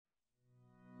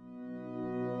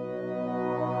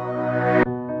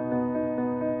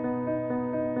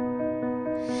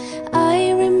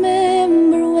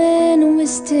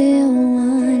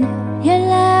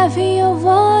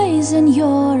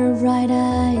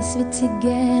days we're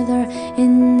together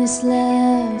in this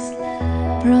love.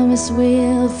 Promise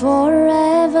we'll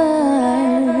forever.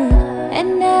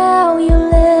 And now you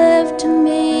left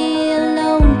me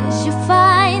alone, 'cause you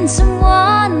find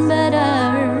someone better.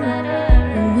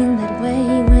 Going that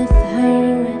way with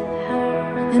her.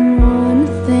 And one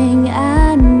thing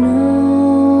I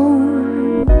know,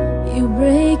 you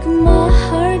break my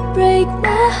heart, break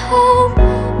my hope,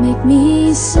 make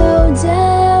me so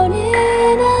down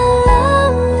in a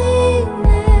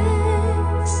loneliness.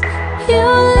 You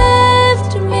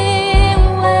left me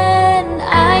when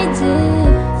I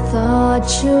did. Thought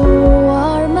you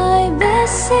are my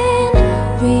best sin,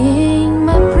 being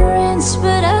my prince,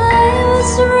 but I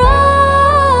was wrong.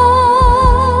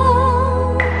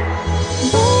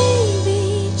 Baby,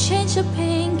 change the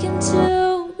pink into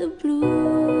the blue.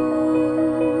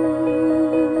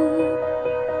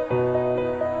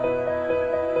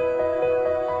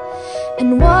 And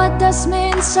what does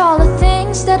means all the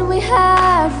things that we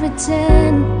have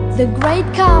written, the great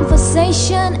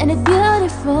conversation and a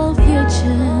beautiful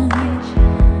future,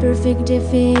 perfect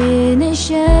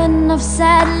definition of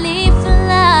sadly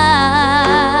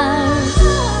love.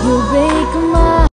 You break my